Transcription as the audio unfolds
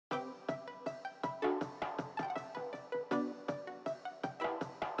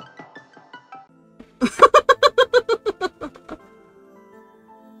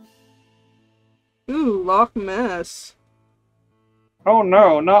Ooh, Loch Ness. Oh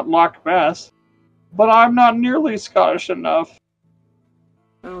no, not Loch Ness. But I'm not nearly Scottish enough.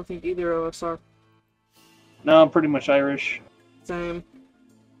 I don't think either of us are. No, I'm pretty much Irish. Same.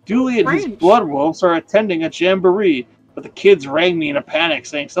 Dooley and his Bloodwolves are attending a jamboree, but the kids rang me in a panic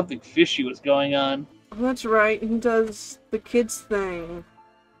saying something fishy was going on. Oh, that's right, he does the kids thing.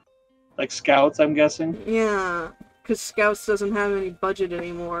 Like Scouts, I'm guessing? Yeah, because Scouts doesn't have any budget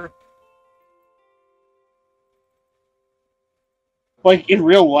anymore. Like, in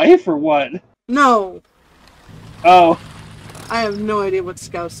real life, or what? No! Oh. I have no idea what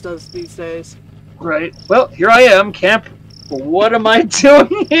Scouts does these days. Right. Well, here I am, camp. What am I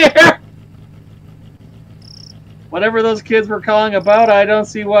doing here? Whatever those kids were calling about, I don't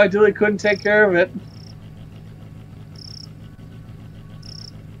see why Dooley couldn't take care of it.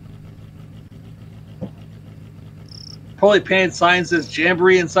 Poorly painted sign says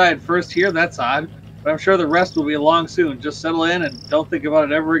Jamboree inside first here, that's odd. But I'm sure the rest will be along soon. Just settle in and don't think about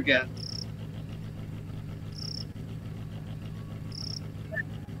it ever again.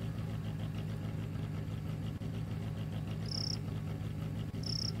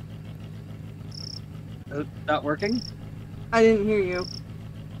 Not working? I didn't hear you.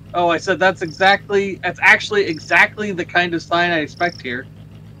 Oh, I said that's actually exactly the kind of sign I expect here.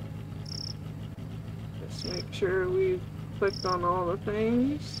 Just make sure we've clicked on all the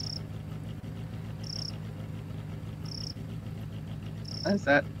things. What is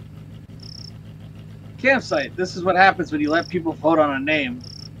that? Campsite. This is what happens when you let people vote on a name.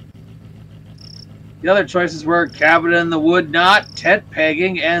 The other choices were cabin in the wood knot, tent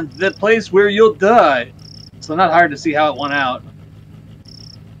pegging, and the place where you'll die. So not hard to see how it went out.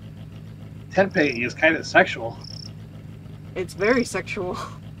 Tent pegging is kind of sexual. It's very sexual.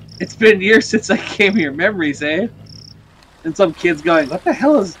 It's been years since I came here. Memories, eh? And some kids going, what the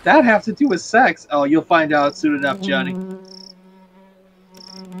hell does that have to do with sex? Oh, you'll find out soon enough, Johnny.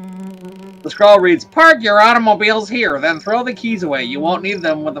 The scroll reads, "Park your automobiles here, then throw the keys away. You won't need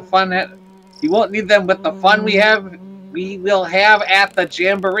them with the fun. You won't need them with the fun we will have at the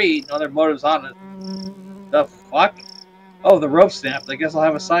jamboree." No other motives on it. The fuck? Oh, the rope snapped. I guess I'll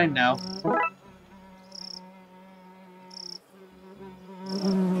have a sign now.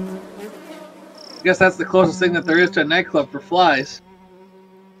 I guess that's the closest thing that there is to a nightclub for flies.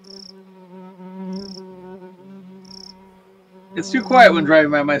 It's too quiet when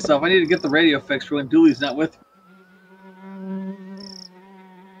driving by myself. I need to get the radio fixed for when Dooley's not with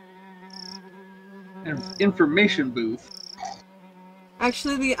me. Information booth.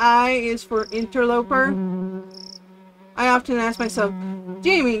 Actually, the I is for interloper. I often ask myself,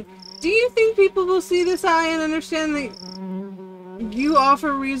 Jamie, do you think people will see this I and understand that you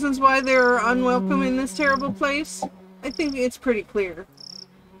offer reasons why they're unwelcome in this terrible place? I think it's pretty clear.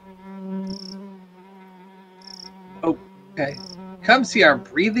 Okay. Come see our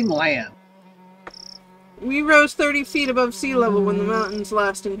breathing land. We rose 30 feet above sea level when the mountains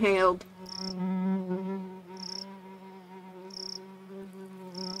last inhaled.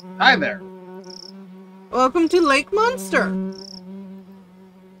 Hi there. Welcome to Lake Monster.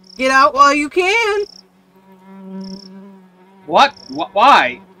 Get out while you can. What?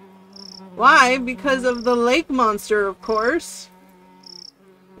 Why? Why? Because of the lake monster, of course.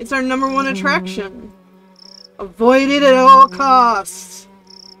 It's our #1 attraction. Avoid it at all costs.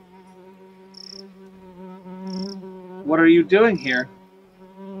 What are you doing here?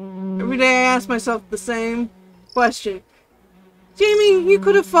 Every day I ask myself the same question. Jamie, you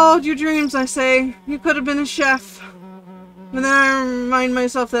could have followed your dreams, I say. You could have been a chef. But then I remind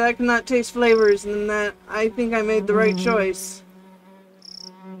myself that I cannot taste flavors and that I think I made the right choice.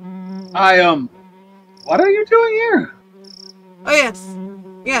 What are you doing here? Oh yes.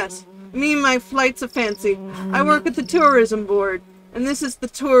 Yes. Me and my flights of fancy. I work at the tourism board, and this is the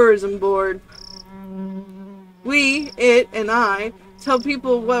tourism board. We, it, and I, tell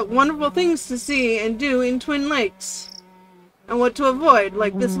people what wonderful things to see and do in Twin Lakes. And what to avoid,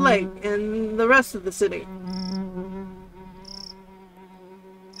 like this lake and the rest of the city.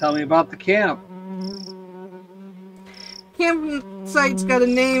 Tell me about the camp. Campsite's got a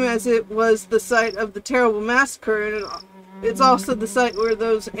name as it was the site of the terrible massacre, and it's also the site where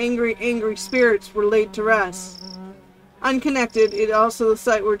those angry spirits were laid to rest. Unconnected, it's also the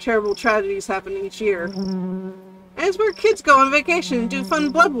site where terrible tragedies happen each year. And it's where kids go on vacation and do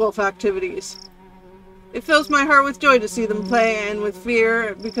fun Bloodwolf activities. It fills my heart with joy to see them play, and with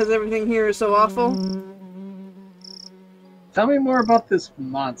fear, because everything here is so awful. Tell me more about this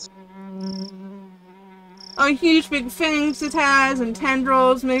monster. Oh, huge big fangs it has, and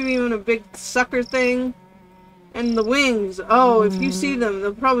tendrils, maybe even a big sucker thing. And the wings. Oh, if you see them,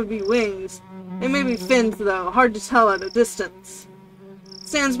 they'll probably be wings. They may be fins, though. Hard to tell at a distance.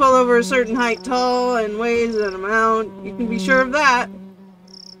 Stands well over a certain height tall and weighs an amount. You can be sure of that.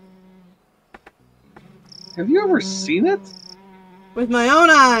 Have you ever seen it? With my own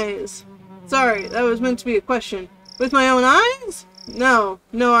eyes. Sorry, that was meant to be a question. With my own eyes? No,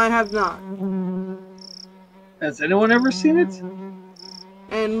 I have not. Has anyone ever seen it?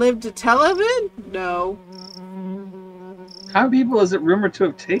 And lived to tell of it? No. How many people is it rumored to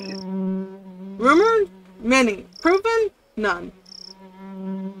have taken? Rumored? Many. Proven? None.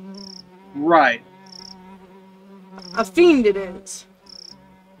 Right. A fiend it is.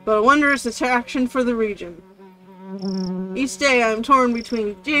 But a wondrous attraction for the region. Each day I am torn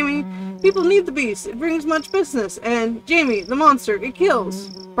between Jamie, people need the beast, it brings much business, and Jamie, the monster, it kills.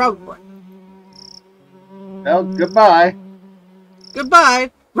 Probably. Well, goodbye.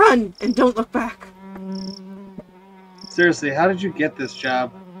 Goodbye. Run, and don't look back. Seriously, how did you get this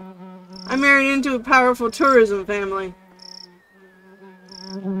job? I married into a powerful tourism family.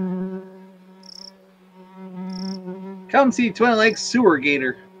 Come see Twin Lakes Sewer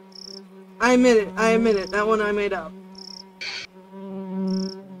Gator. I admit it. That one I made up.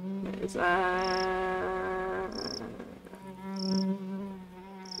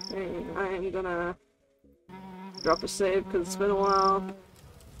 I am gonna drop a save because it's been a while.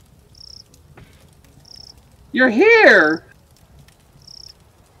 You're here!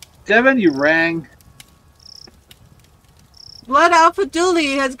 Devin, you rang. Blood Alpha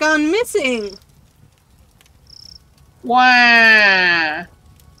Dooley has gone missing! Wah!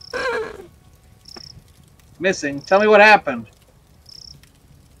 Missing. Tell me what happened.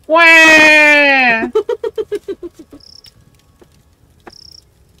 Wah!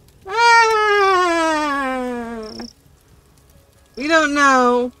 We don't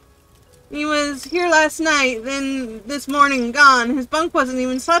know. He was here last night, then this morning gone. His bunk wasn't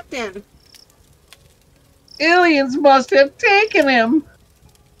even slept in. Aliens must have taken him.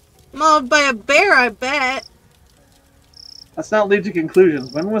 Mauled by a bear, I bet. Let's not lead to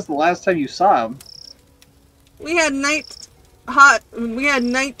conclusions. When was the last time you saw him? We had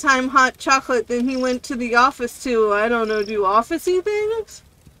nighttime hot chocolate, then he went to the office to, I don't know, do office-y things?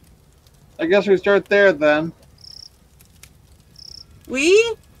 I guess we start there then.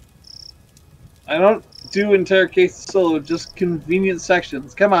 We? I don't do entire cases solo, just convenient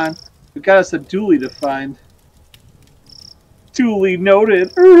sections. Come on. We've got us a Dooley to find. Dooley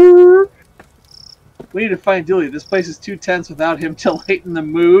noted. We need to find Dooley. This place is too tense without him to lighten the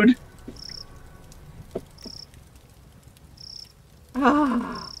mood.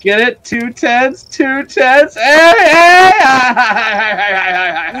 Get it? Too tense? Too tense? Hey,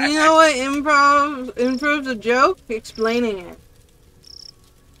 hey! You know what improves a joke? Explaining it.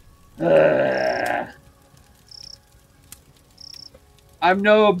 I'm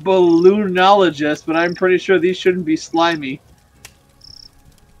no balloonologist, but I'm pretty sure these shouldn't be slimy.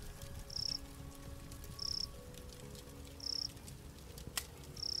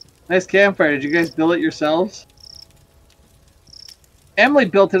 Nice campfire. Did you guys build it yourselves? Emily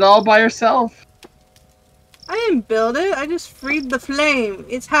built it all by herself. I didn't build it. I just freed the flame.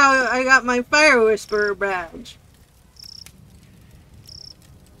 It's how I got my Fire Whisperer badge.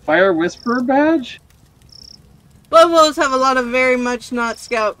 Fire Whisperer badge? Bloodwolves have a lot of very much not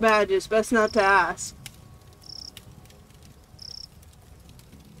scout badges. Best not to ask.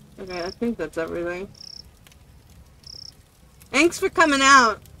 Okay, I think that's everything. Thanks for coming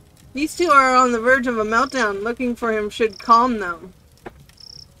out. These two are on the verge of a meltdown. Looking for him should calm them.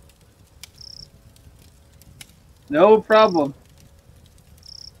 No problem.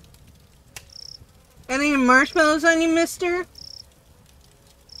 Got any marshmallows on you, mister?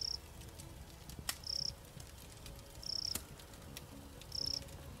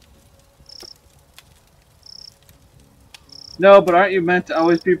 No, but aren't you meant to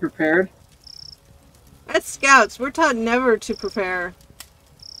always be prepared? As scouts, we're taught never to prepare.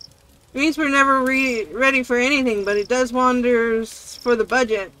 It means we're never ready for anything, but it does wonders for the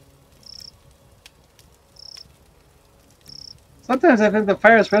budget. Sometimes I think the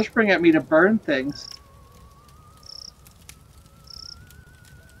fire is whispering at me to burn things.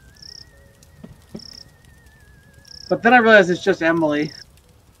 But then I realize it's just Emily.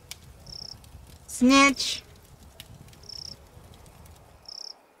 Snitch.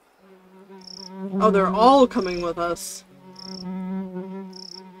 Oh, they're all coming with us.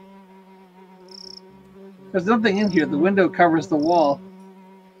 There's nothing in here. The window covers the wall.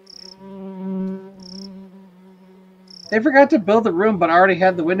 They forgot to build the room, but already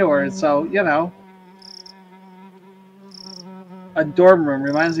had the window ordered, so, you know. A dorm room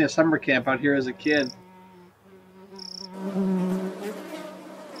reminds me of summer camp out here as a kid.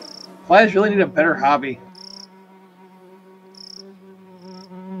 Flies really need a better hobby.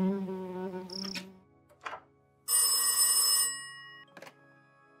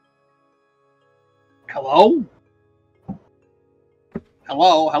 Hello?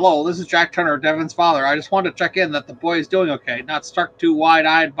 Hello, this is Jack Turner, Devin's father. I just wanted to check in that the boy is doing okay, not struck too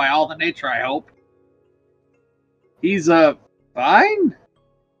wide-eyed by all the nature, I hope. He's, fine?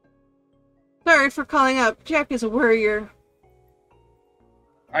 Sorry for calling up. Jack is a worrier.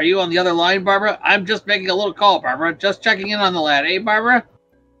 Are you on the other line, Barbara? I'm just making a little call, Barbara. Just checking in on the lad, eh, Barbara?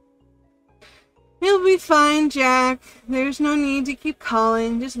 He'll be fine, Jack. There's no need to keep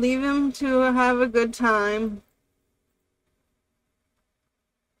calling. Just leave him to have a good time.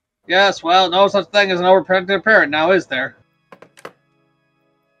 Yes, well, no such thing as an overprotective parent now, is there?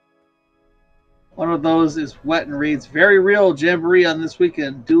 One of those is wet and reads, very real jamboree on this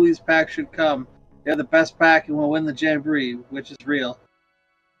weekend. Dooley's pack should come. They have the best pack and will win the jamboree, which is real.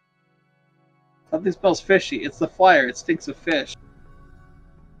 Something smells fishy. It's the flyer. It stinks of fish.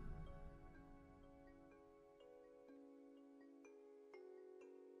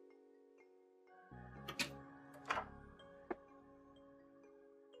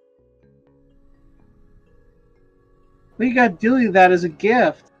 We got Dooley that as a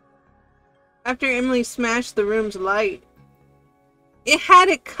gift. After Emily smashed the room's light. It had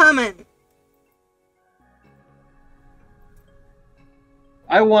it coming.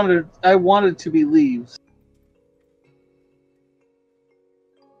 I wanted to be leaves.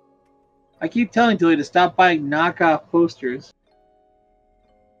 I keep telling Dooley to stop buying knockoff posters.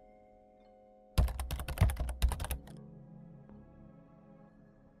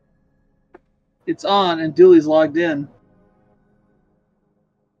 It's on and Dooley's logged in.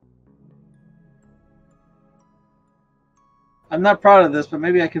 I'm not proud of this, but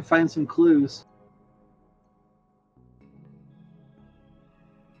maybe I can find some clues.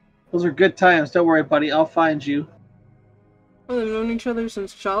 Those are good times. Don't worry, buddy. I'll find you. Oh, they've known each other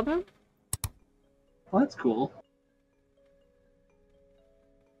since childhood? Well, that's cool.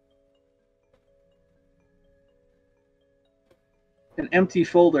 An empty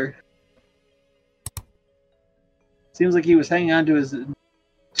folder. Seems like he was hanging on to his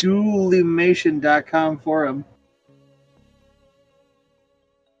Duelimation.com forum.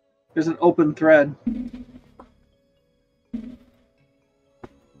 There's an open thread.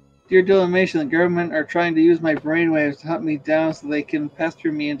 Dear Duelimation, the government are trying to use my brainwaves to hunt me down so they can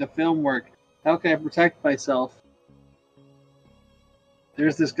pester me into film work. How can I protect myself?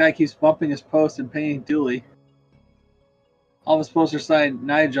 There's this guy keeps bumping his post and pinging Dooley. All of his posts are signed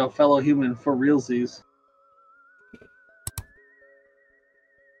Nigel, fellow human, for realsies.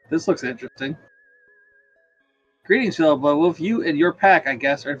 This looks interesting. Greetings, fellow Bloodwolf. You and your pack, I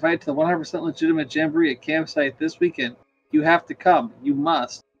guess, are invited to the 100% legitimate jamboree at campsite this weekend. You have to come. You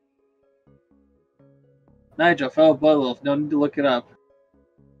must. Nigel, fellow Bloodwolf. No need to look it up.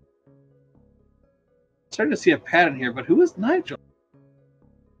 I'm starting to see a pattern here, but who is Nigel?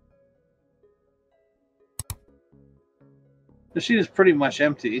 The sheet is pretty much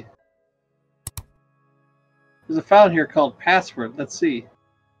empty. There's a file in here called password. Let's see.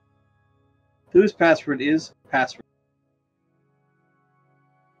 Whose password is password?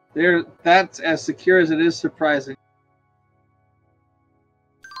 There, that's as secure as it is surprising.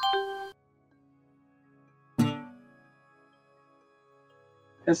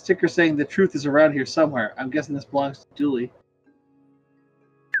 That sticker saying the truth is around here somewhere. I'm guessing this belongs to Dooley.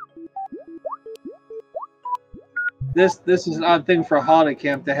 This is an odd thing for a holiday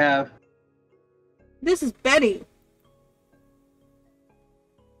camp to have. This is Betty.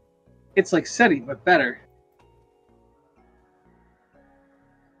 It's like SETI, but better.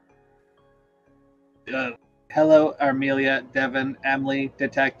 Hello, Armelia, Devin, Emily,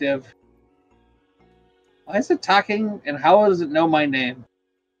 Detective. Why is it talking, and how does it know my name?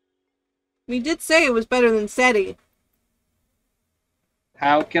 We did say it was better than SETI.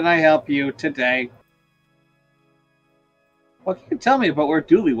 How can I help you today? What can you tell me about where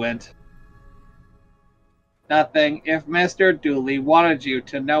Dooley went? Nothing. If Mr. Dooley wanted you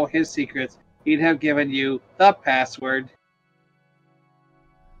to know his secrets, he'd have given you the password.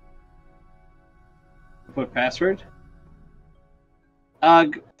 What password?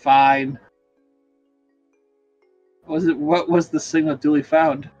 Ugh, fine. What was the signal Dooley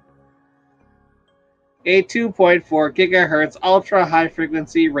found? A 2.4 gigahertz ultra high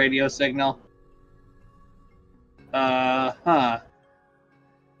frequency radio signal.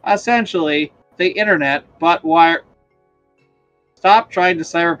 Essentially, the internet, but wire. Stop trying to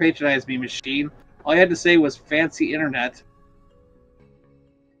cyber patronize me, machine. All you had to say was fancy internet.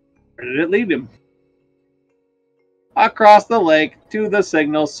 Where did it lead him? Across the lake to the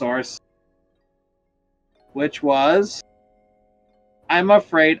signal source. Which was... I'm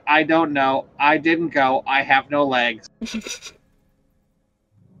afraid I don't know. I didn't go. I have no legs.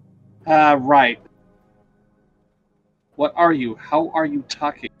 Right. What are you? How are you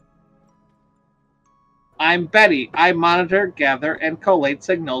talking? I'm Betty. I monitor, gather, and collate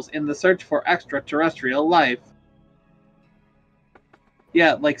signals in the search for extraterrestrial life.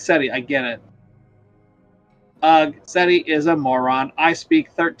 Yeah, like SETI, I get it. Ugh, SETI is a moron. I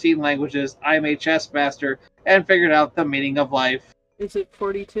speak 13 languages. I'm a chess master and figured out the meaning of life. Is it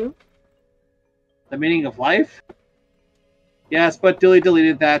 42? The meaning of life? Yes, but Dilly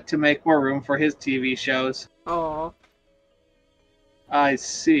deleted that to make more room for his TV shows. Oh. I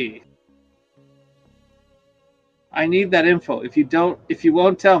see. I need that info. If you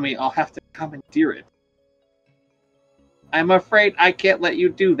won't tell me, I'll have to commandeer it. I'm afraid I can't let you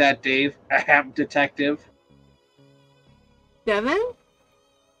do that, Dave. Ahem, detective. Devin?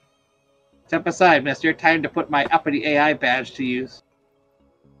 Step aside, mister. Time to put my uppity AI badge to use.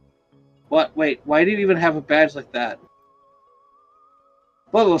 What? Wait, why do you even have a badge like that?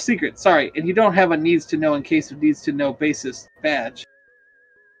 Well, secret, sorry, and you don't have a needs to know in case of needs to know basis badge.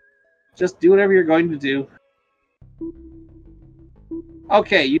 Just do whatever you're going to do.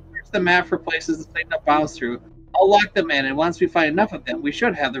 Okay, you search the map for places the signal bounce through. I'll lock them in, and once we find enough of them, we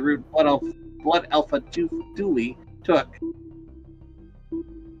should have the route Blood Alpha Dooley took.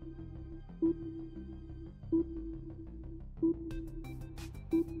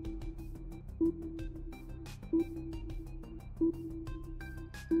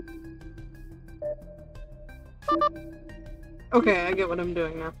 Okay, I get what I'm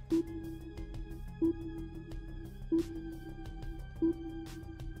doing now.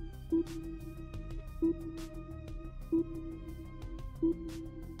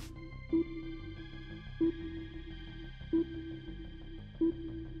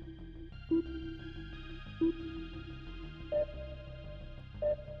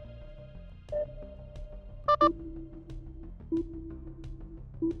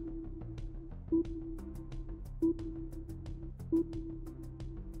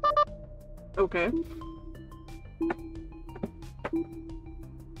 Okay.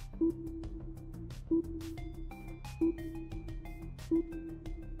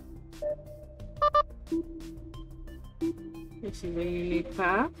 This is a unique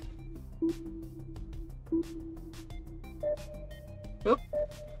path. Oop.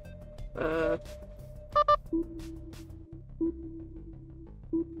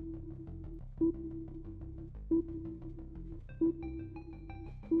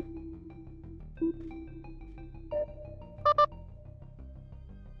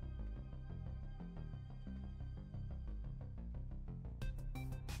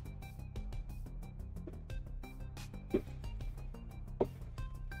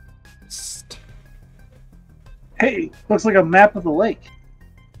 Hey, looks like a map of the lake.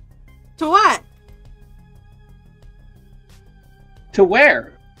 To what? To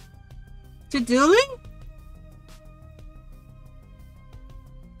where? To Dooley?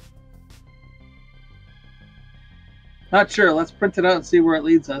 Not sure. Let's print it out and see where it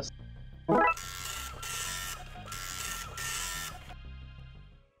leads us.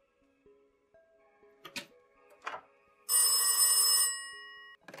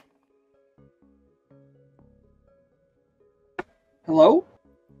 Hello?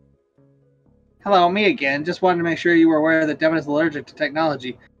 Hello, me again. Just wanted to make sure you were aware that Devin is allergic to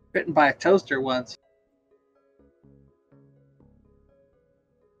technology. Bitten by a toaster once.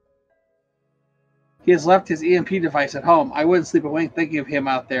 He has left his EMP device at home. I wouldn't sleep a wink thinking of him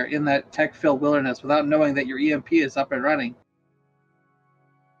out there in that tech-filled wilderness without knowing that your EMP is up and running.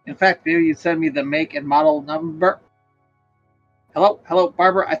 In fact, maybe you'd send me the make and model number. Hello? Hello,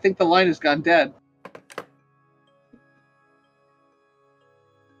 Barbara? I think the line has gone dead.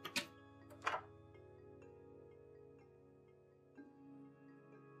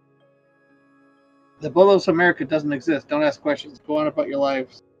 The Bloodwolves of America doesn't exist. Don't ask questions. Go on about your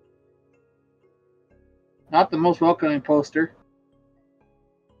lives. Not the most welcoming poster.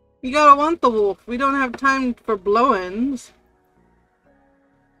 You gotta want the wolf. We don't have time for blow-ins.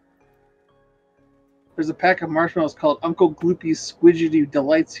 There's a pack of marshmallows called Uncle Gloopy's Squidgety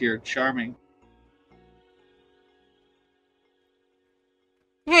Delights here. Charming.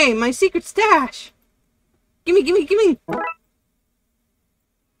 Hey, my secret stash! Gimme, gimme, gimme!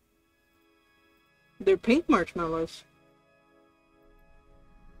 They're pink marshmallows.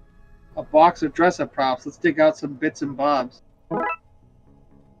 A box of dress-up props. Let's dig out some bits and bobs.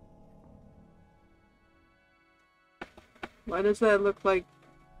 Why does that look like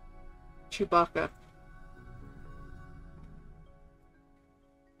Chewbacca?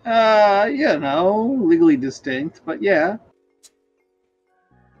 You know, legally distinct, but yeah.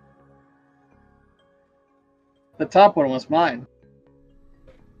 The top one was mine.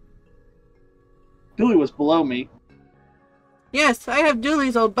 Dooley was below me. Yes, I have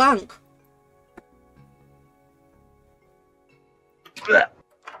Dooley's old bunk. Blech.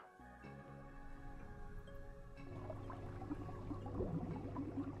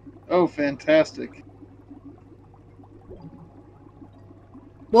 Oh, fantastic.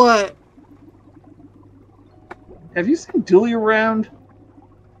 What? Have you seen Dooley around?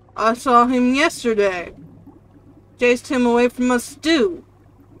 I saw him yesterday. Chased him away from a stew.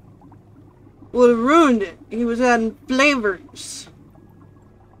 Would have ruined it. He was adding flavors.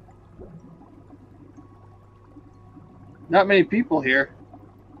 Not many people here.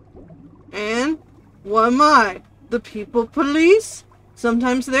 And what am I? The people police?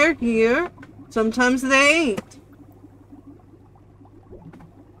 Sometimes they're here, sometimes they ain't.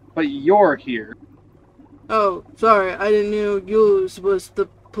 But you're here. Oh, sorry, I didn't know yours was the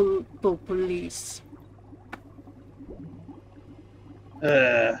police.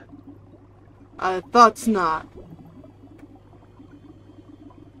 I thought's not.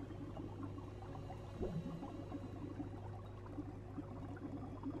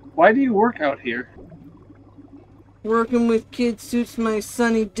 Why do you work out here? Working with kids suits my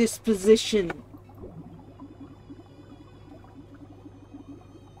sunny disposition.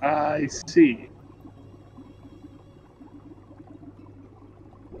 I see.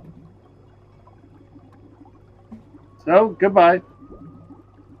 So, goodbye.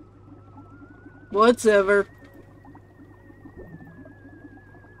 Whatever.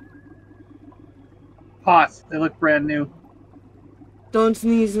 Pots, they look brand new. Don't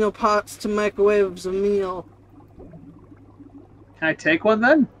sneeze no pots to microwaves a meal. Can I take one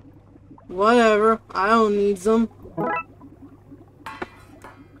then? Whatever, I don't need them.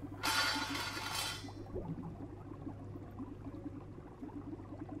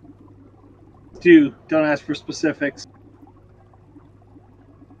 Don't ask for specifics.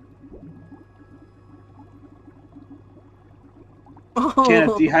 Can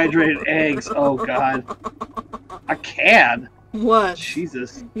of dehydrated eggs. Oh, God. A can? What?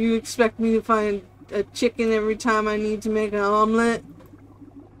 Jesus. You expect me to find a chicken every time I need to make an omelet?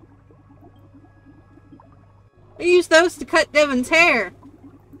 I use those to cut Devon's hair.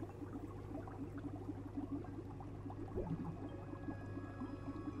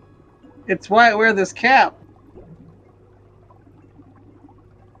 It's why I wear this cap.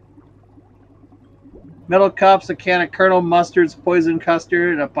 Metal cups, a can of Colonel Mustard's poison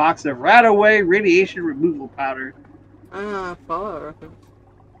custard, and a box of Radaway radiation removal powder. Ah, follow reference.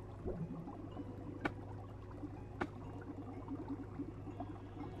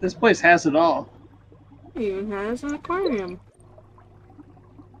 This place has it all. It even has an aquarium.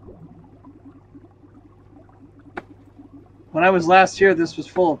 When I was last here, this was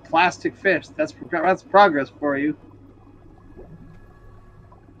full of plastic fish. That's progress for you.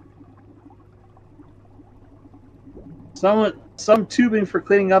 Some tubing for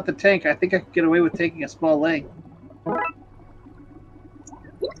cleaning out the tank. I think I could get away with taking a small leg.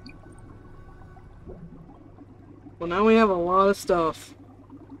 Well, now we have a lot of stuff.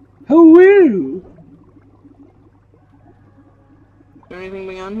 Hoo-woo! Is there anything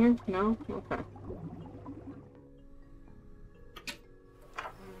beyond here? No? Okay.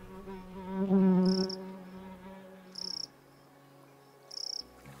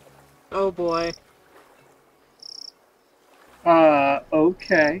 Oh boy.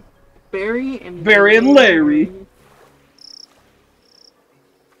 Okay. Barry and Larry.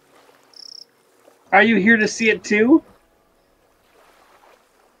 Are you here to see it too?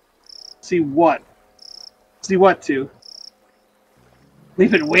 See what? See what to?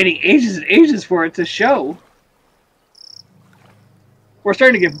 We've been waiting ages and ages for it to show. We're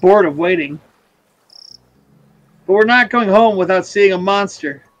starting to get bored of waiting. But we're not going home without seeing a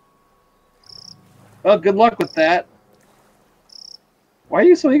monster. Well, good luck with that. Why are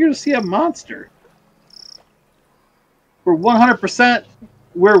you so eager to see a monster? We're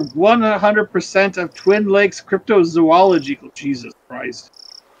 100% of Twin Lakes cryptozoology. Oh, Jesus Christ.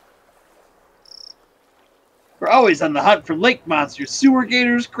 We're always on the hunt for lake monsters, sewer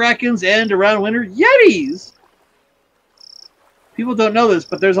gators, krakens, and around winter, yetis! People don't know this,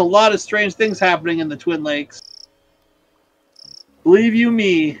 but there's a lot of strange things happening in the Twin Lakes. Believe you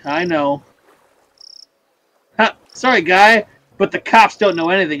me, I know. Huh, sorry, guy, but the cops don't know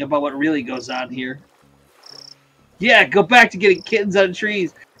anything about what really goes on here. Yeah, go back to getting kittens out of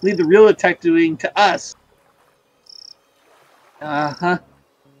trees. Leave the real detectiving to us. Uh-huh.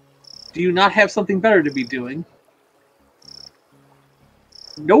 Do you not have something better to be doing?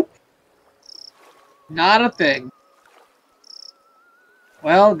 Nope. Not a thing.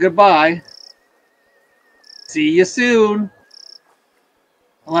 Well, goodbye. See you soon.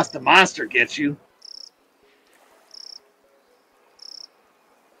 Unless the monster gets you.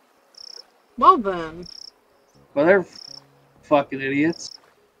 Well then. Well, they're fucking idiots.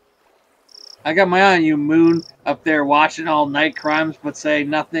 I got my eye on you, Moon, up there watching all night crimes but saying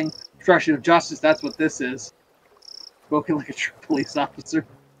nothing. Obstruction of justice, that's what this is. Spoken like a true police officer.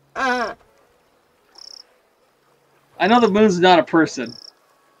 Uh. I know the Moon's not a person.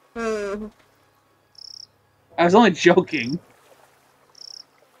 I was only joking.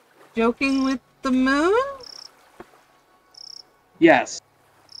 Joking with the moon? Yes.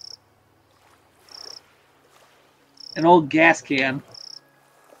 An old gas can.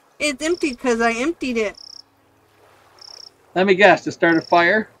 It's empty because I emptied it. Let me guess, to start a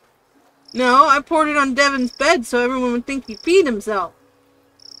fire? No, I poured it on Devin's bed so everyone would think he peed himself.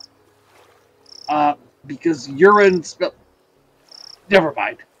 Because urine smell... Never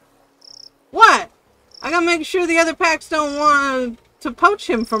mind. What? I gotta make sure the other packs don't want to poach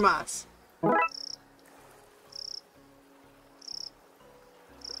him from us.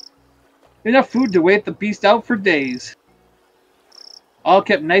 Enough food to wait the beast out for days. All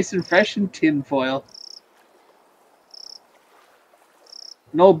kept nice and fresh in tin foil.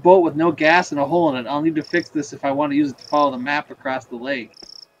 An old boat with no gas and a hole in it. I'll need to fix this if I want to use it to follow the map across the lake.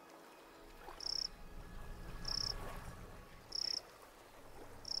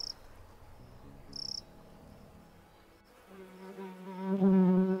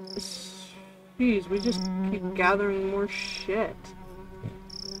 Jeez, we just keep gathering more shit.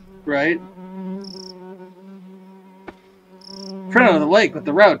 Right? Printout of the lake with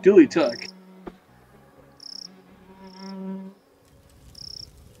the route Dooley took.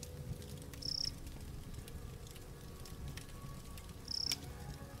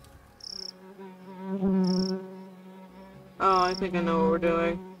 Oh, I think I know what we're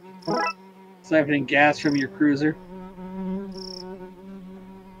doing. Siphoning gas from your cruiser.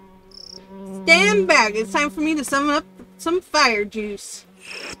 Stand back! It's time for me to summon up some fire juice.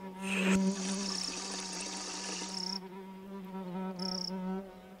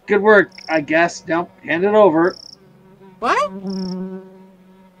 Good work, I guess. Now, hand it over. What?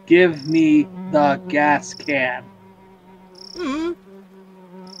 Give me the gas can. Hmm.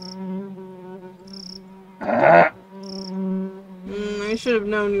 I should have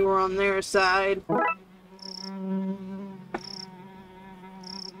known you were on their side. Now,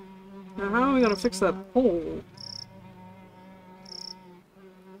 how are we gonna fix that hole?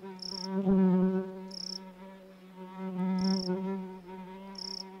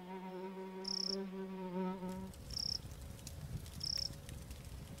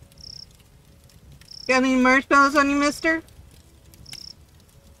 Got any marshmallows on you, mister?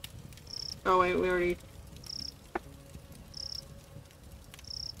 Oh wait, we already...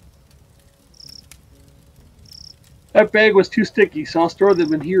 That bag was too sticky, so I'll store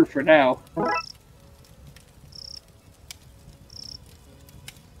them in here for now. I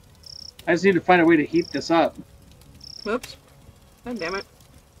just need to find a way to heat this up. Whoops. God damn it.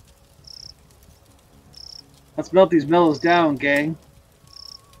 Let's melt these mellows down, gang.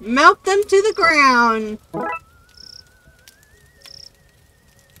 Melt them to the ground!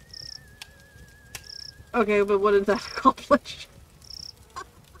 Okay, but what did that accomplish?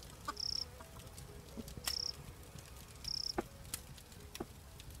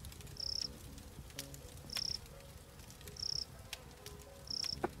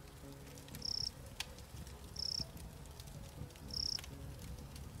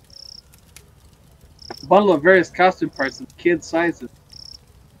 A bundle of various costume parts in kid sizes.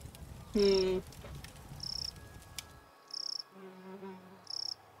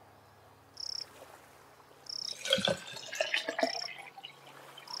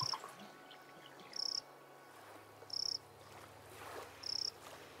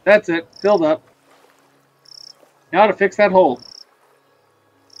 That's it. Filled up. Now to fix that hole.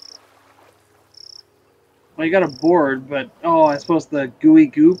 Well, you got a board, but... Oh, I suppose the gooey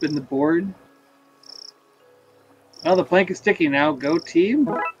goop in the board? Well, the plank is sticky now. Go team.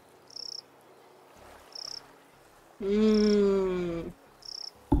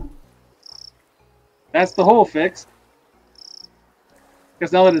 That's the hole fixed.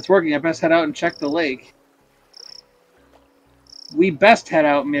 Guess now that it's working, I best head out and check the lake. We best head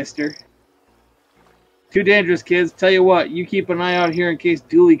out, mister. Too dangerous, kids. Tell you what, you keep an eye out here in case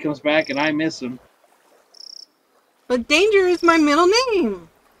Dooley comes back and I miss him. But Danger is my middle name.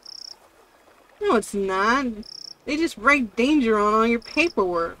 No, it's not. They just write Danger on all your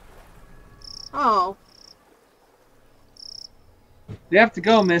paperwork. Oh. We have to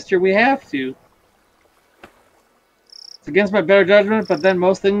go, mister. We have to. It's against my better judgment, but then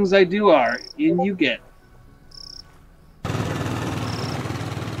most things I do are. In you get.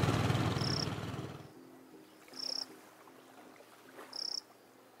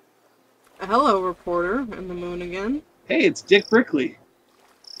 Hello, reporter in the moon again. Hey, it's Dick Brickley.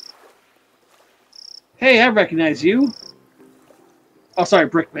 Hey, I recognize you. Oh, sorry,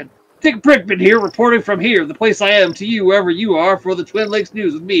 Brickman. Dick Brickman here, reporting from here, the place I am to you, wherever you are, for the Twin Lakes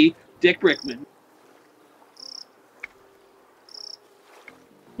News with me, Dick Brickman.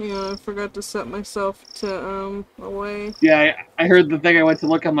 Yeah, I forgot to set myself to, away. Yeah, I heard the thing I went to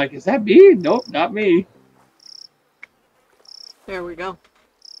look, I'm like, is that me? Nope, not me. There we go.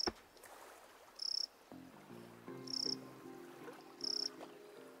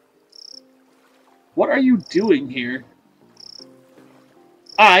 What are you doing here?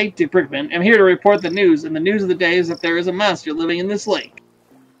 I, Dick Brickman, am here to report the news, and the news of the day is that there is a monster living in this lake.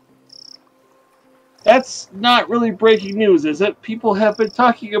 That's not really breaking news, is it? People have been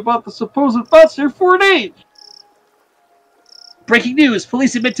talking about the supposed monster for an age. Breaking news,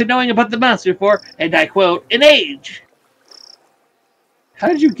 police admit to knowing about the monster for, and I quote, an age. How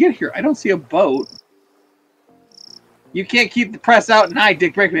did you get here? I don't see a boat. You can't keep the press out, and I,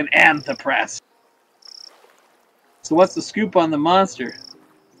 Dick Brickman, am the press. So what's the scoop on the monster?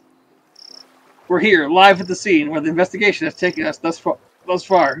 We're here, live at the scene, where the investigation has taken us thus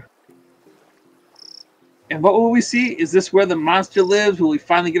far. And what will we see? Is this where the monster lives? Will we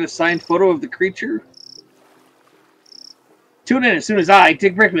finally get a signed photo of the creature? Tune in as soon as I,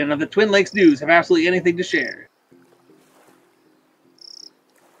 Dick Brickman of the Twin Lakes News, have absolutely anything to share.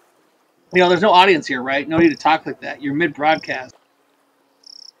 You know, there's no audience here, right? No need to talk like that. You're mid-broadcast.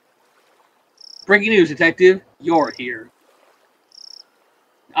 Breaking news, Detective. You're here.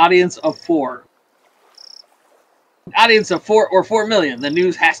 Audience of 4. Audience of 4 or 4 million. The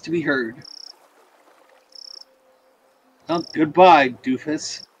news has to be heard. Well, goodbye,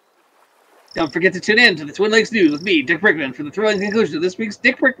 doofus. Don't forget to tune in to the Twin Lakes News with me, Dick Brickman, for the thrilling conclusion of this week's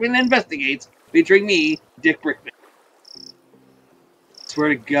Dick Brickman Investigates, featuring me, Dick Brickman. Swear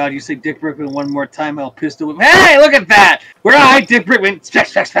to God, you say Dick Brickman one more time, I'll pistol whip. Hey, look at that! Where I, Dick Brickman,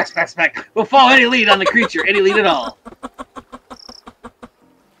 spec, will follow any lead on the creature, any lead at all.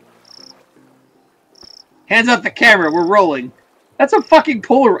 Hands up the camera, we're rolling. That's a fucking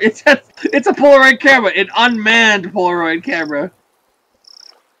Polaroid. It's a Polaroid camera, an unmanned Polaroid camera.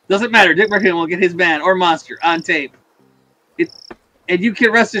 Doesn't matter, Dick Brickman will get his man or monster on tape. And you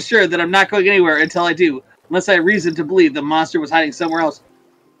can rest assured that I'm not going anywhere until I do, unless I have reason to believe the monster was hiding somewhere else.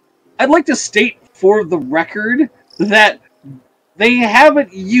 I'd like to state for the record that they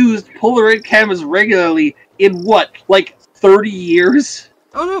haven't used Polaroid cameras regularly in what, like 30 years?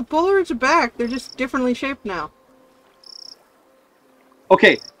 Oh no, Polaroids are back. They're just differently shaped now.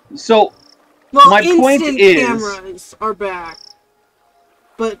 Okay, so well, my point is, cameras are back,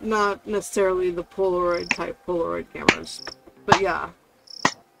 but not necessarily the Polaroid type Polaroid cameras. But yeah,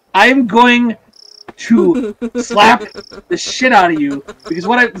 I'm going to slap the shit out of you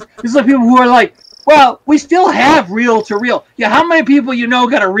because these are people who are like, well, we still have reel to reel. Yeah, how many people you know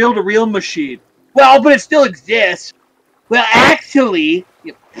got a reel to reel machine? Well, but it still exists. Well, actually,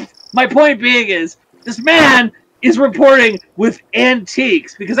 my point being is this man is reporting with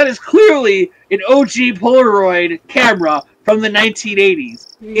antiques because that is clearly an OG Polaroid camera from the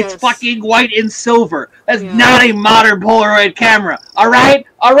 1980s. Yes. It's fucking white and silver. That's not a modern Polaroid camera. All right?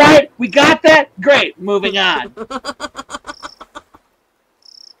 All right? We got that? Great. Moving on.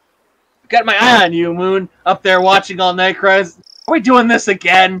 Got my eye on you, Moon. Up there watching all night, Chris. Are we doing this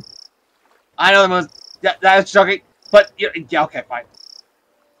again? I know the most... That was joking. But, yeah, okay, fine.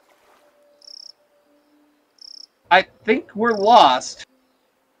 I think we're lost.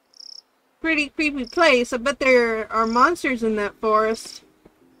 Pretty creepy place. I bet there are monsters in that forest.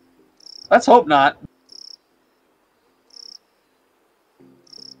 Let's hope not.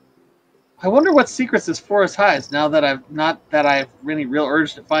 I wonder what secrets this forest hides now that I've any real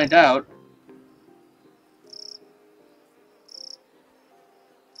urge to find out.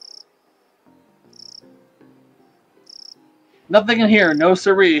 Nothing in here, no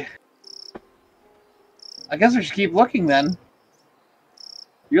siree. I guess we should keep looking then.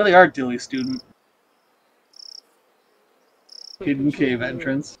 You really are dilly, student. Hidden cave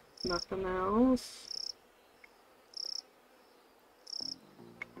entrance. Nothing else.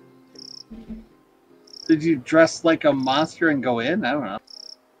 Did you dress like a monster and go in? I don't know.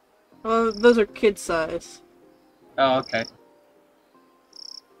 Well, those are kid size. Oh, okay.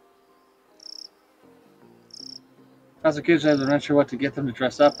 As a kid, I'm not sure what to get them to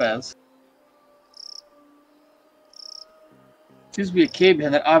dress up as. Seems to be a cave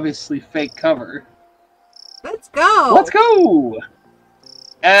behind that obviously fake cover. Let's go! Let's go!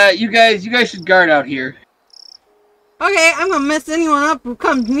 You guys should guard out here. Okay, I'm gonna mess anyone up who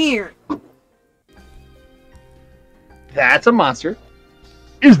comes near. That's a monster.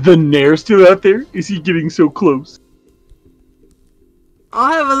 Is the Nair still out there? Is he getting so close?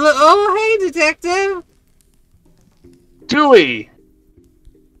 I'll have a look. Oh, hey, detective! Dooley!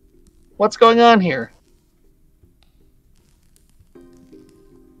 What's going on here?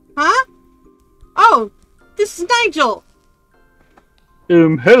 Huh? Oh, this is Nigel!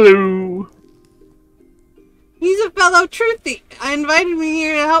 Hello. He's a fellow truthy. I invited me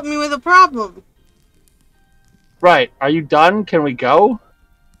here to help me with a problem. Right, are you done? Can we go?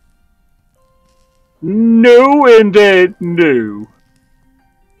 No and no.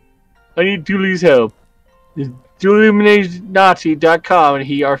 I need Dooley's help. DooleyIlluminati.com and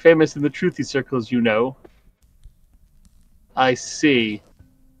he are famous in the truthy circles, you know. I see.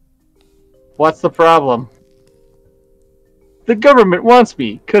 What's the problem? The government wants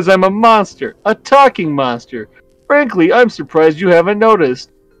me, 'cause I'm a monster. A talking monster. Frankly, I'm surprised you haven't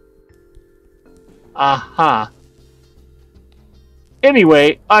noticed. Aha.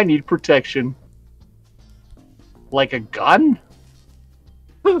 Anyway, I need protection. Like a gun?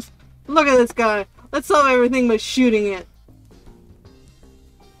 Look at this guy. Let's solve everything by shooting it.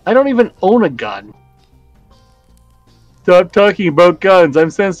 I don't even own a gun. Stop talking about guns. I'm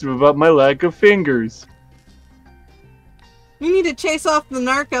sensitive about my lack of fingers. We need to chase off the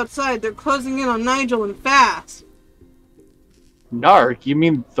narc outside. They're closing in on Nigel and fast. Narc? You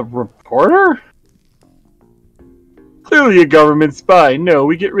mean the reporter? Clearly a government spy. No,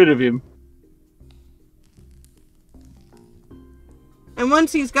 we get rid of him. And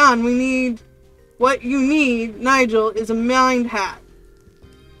once he's gone, we need... What you need, Nigel, is a mind hat.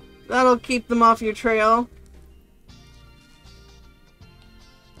 That'll keep them off your trail.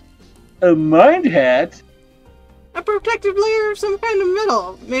 A mind hat? A protective layer of some kind of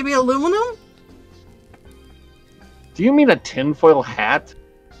metal. Maybe aluminum? Do you mean a tinfoil hat?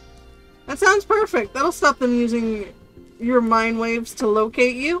 That sounds perfect. That'll stop them using your mind waves to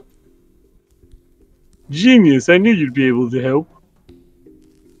locate you. Genius. I knew you'd be able to help.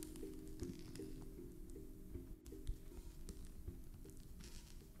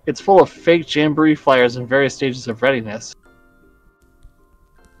 It's full of fake jamboree flyers in various stages of readiness.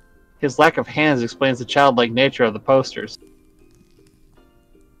 His lack of hands explains the childlike nature of the posters.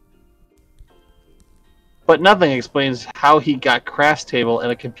 But nothing explains how he got crafts table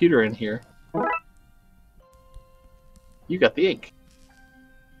and a computer in here. You got the ink.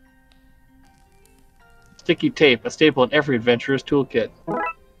 Sticky tape, a staple in every adventurer's toolkit.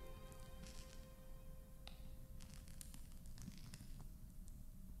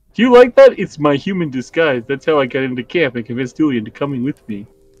 Do you like that? It's my human disguise. That's how I got into camp and convinced Dooley into coming with me.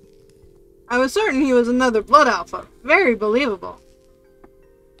 I was certain he was another blood alpha. Very believable.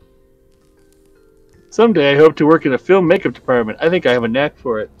 Someday I hope to work in a film makeup department. I think I have a knack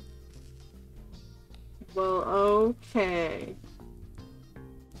for it. Well, okay.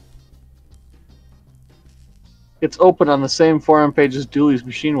 It's open on the same forum page as Dooley's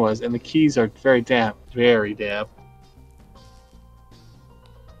machine was, and the keys are very damp. Very damp.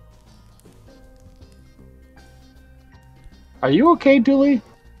 Are you okay, Dooley?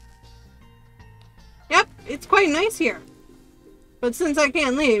 Yep, it's quite nice here. But since I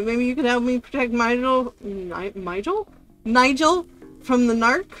can't leave, maybe you could help me protect Nigel from the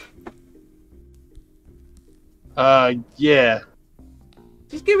narc? Yeah.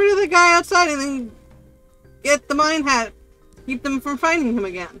 Just get rid of the guy outside and then get the mind hat. Keep them from finding him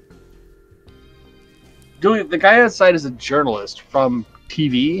again. Dooley, the guy outside is a journalist from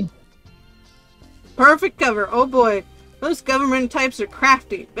TV. Perfect cover. Oh boy. Those government types are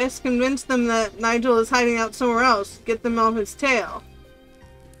crafty. Best convince them that Nigel is hiding out somewhere else. Get them off his tail.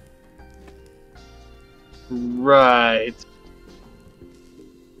 Right.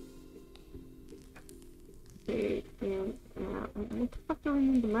 What the fuck do we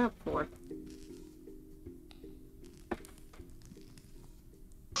need the map for?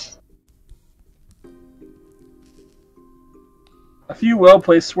 A few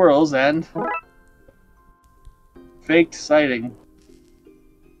well-placed swirls and... faked sighting.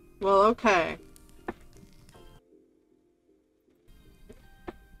 Well, okay.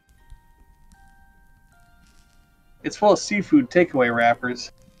 It's full of seafood takeaway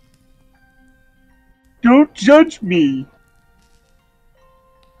wrappers. Don't judge me!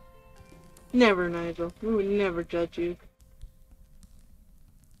 Never, Nigel. We would never judge you.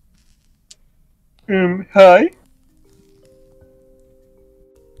 Hi?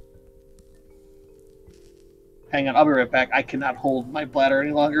 Hang Hang on, I'll be right back. I cannot hold my bladder any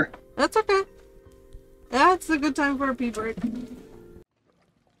longer. That's okay. That's a good time for a pee break.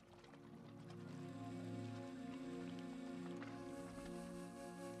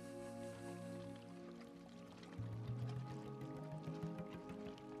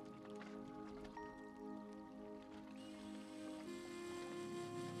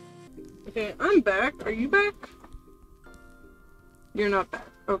 Okay, I'm back. Are you back? You're not back.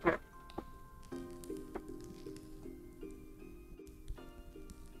 Okay.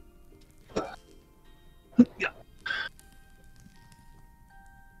 Yeah.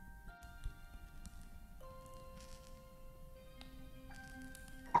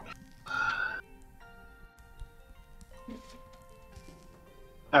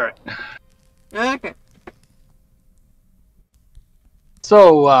 All right. Okay.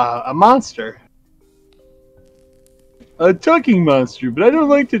 So, a monster. A talking monster, but I don't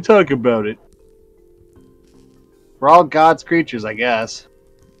like to talk about it. We're all God's creatures, I guess.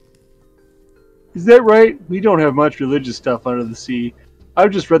 Is that right? We don't have much religious stuff under the sea.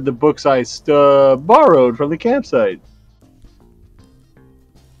 I've just read the books I borrowed from the campsite.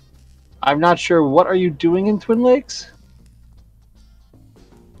 I'm not sure. What are you doing in Twin Lakes?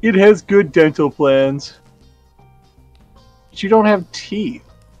 It has good dental plans. But you don't have teeth.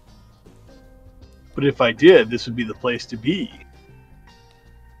 But if I did, this would be the place to be.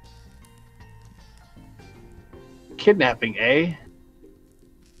 Kidnapping, eh?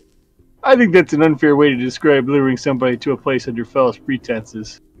 I think that's an unfair way to describe luring somebody to a place under false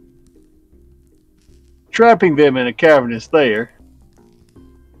pretenses. Trapping them in a cavernous lair,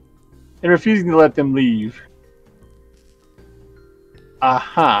 and refusing to let them leave.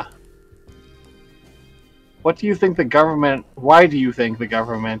 Aha. What do you think the government... Why do you think the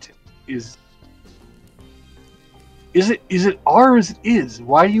government is... Is it are or is it is?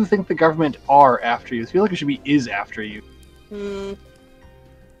 Why do you think the government are after you? I feel like it should be is after you.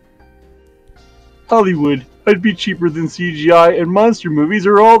 Hollywood. I'd be cheaper than CGI, and monster movies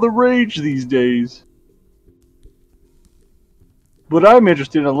are all the rage these days. But I'm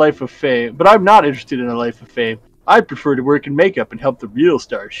interested in a life of fame. But I'm not interested in a life of fame. I prefer to work in makeup and help the real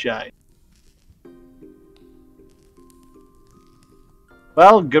stars shine.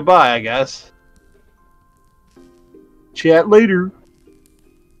 Well, goodbye, I guess. Chat later.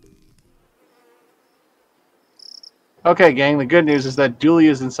 Okay, gang, the good news is that Dooley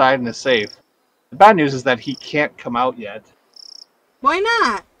is inside in a safe. The bad news is that he can't come out yet. Why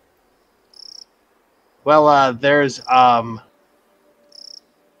not? Well, there's,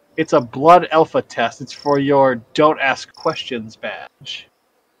 it's a blood alpha test. It's for your Don't Ask Questions badge.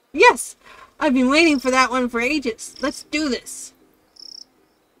 Yes! I've been waiting for that one for ages. Let's do this.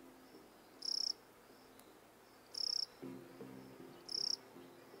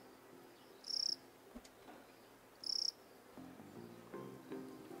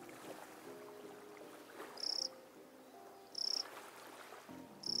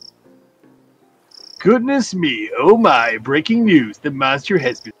 Goodness me, oh my, breaking news. The monster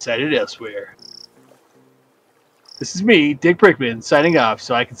has been sighted elsewhere. This is me, Dick Brickman, signing off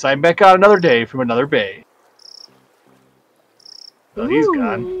so I can sign back on another day from another bay. Well, he's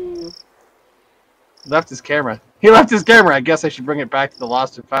gone. Left his camera. He left his camera. I guess I should bring it back to the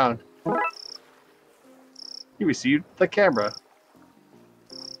lost and found. He received the camera.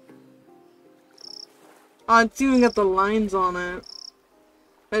 Oh, it's even got the lines on it.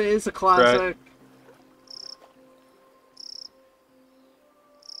 That is a classic. Right.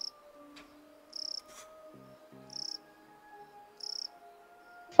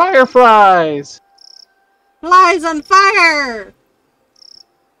 Fireflies! Flies on fire!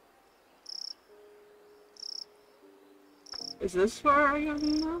 Is this where I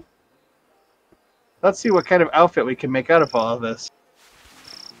am now? Let's see what kind of outfit we can make out of all of this.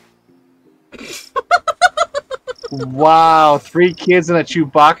 Wow, 3 kids in a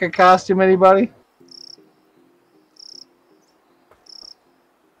Chewbacca costume, anybody?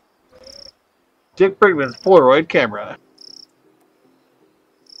 Dick Brickman's Polaroid camera.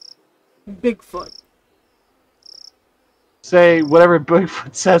 Bigfoot. Say whatever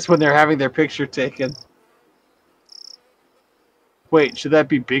Bigfoot says when they're having their picture taken. Wait, should that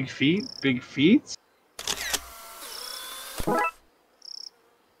be Big Feet? Big Feet?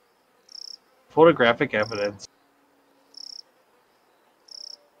 Photographic evidence.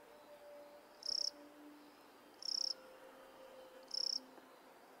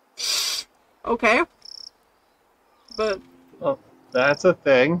 Okay. But... Oh, that's a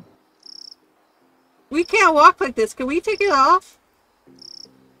thing. we can't walk like this. Can we take it off?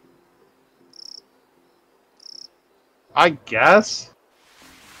 I guess.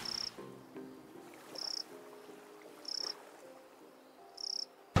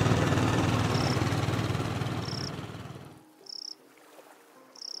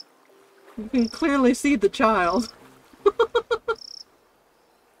 You can clearly see the child.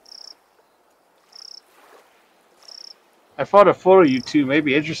 I found a photo you two may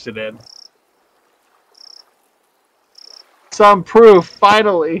be interested in. Some proof,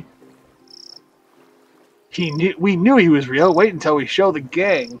 finally! We knew he was real. Wait until we show the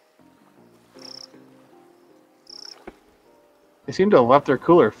gang. They seem to have left their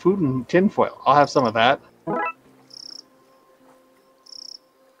cooler food and tinfoil. I'll have some of that.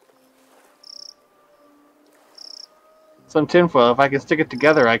 Some tinfoil. If I can stick it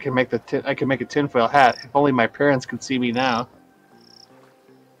together, I can make a tinfoil hat. If only my parents could see me now.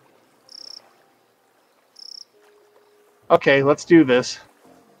 Okay, let's do this.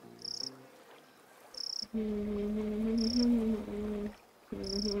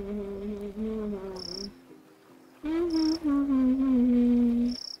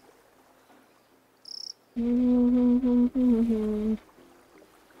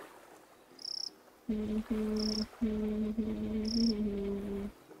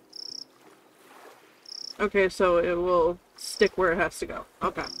 Okay, so it will stick where it has to go.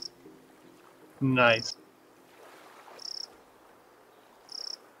 Okay. Nice.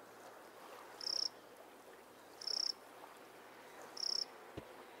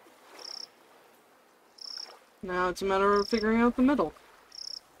 Now it's a matter of figuring out the middle.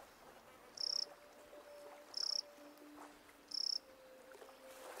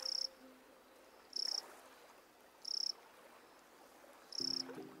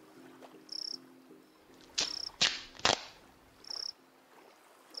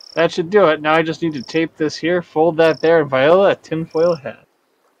 That should do it. Now I just need to tape this here, fold that there, and Viola a tinfoil hat.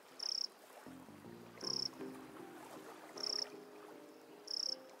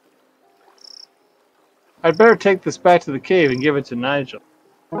 I'd better take this back to the cave and give it to Nigel.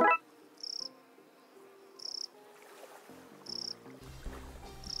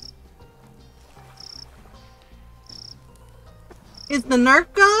 Is the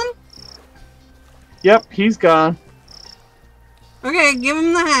narc gone? Yep, he's gone. Okay, give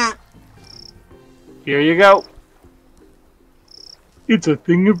him the hat. Here you go. It's a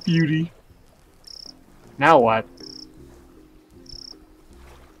thing of beauty. Now what?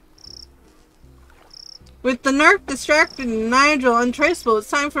 With the narc distracted and Nigel untraceable, it's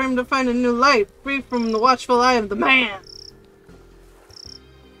time for him to find a new life, free from the watchful eye of the man.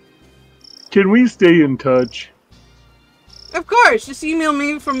 Can we stay in touch? Of course, just email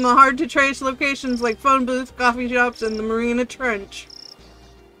me from the hard-to-trace locations like phone booths, coffee shops, and the Marina Trench.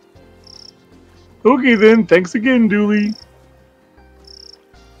 Okay then, thanks again, Dooley.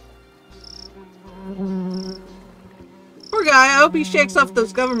 Poor guy, I hope he shakes off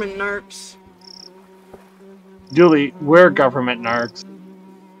those government narcs. Dooley, we're government narcs.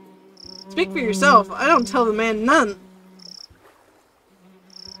 Speak for yourself, I don't tell the man none.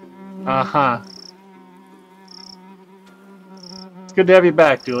 Uh-huh. It's good to have you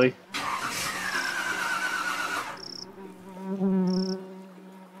back, Dooley.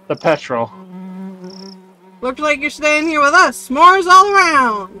 The petrol. Looks like you're staying here with us. S'mores all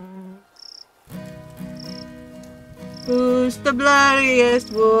around. Who's the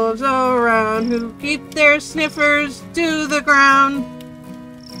bloodiest wolves around who keep their sniffers to the ground?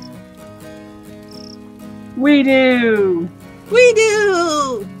 We do! We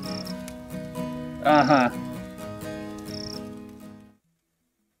do!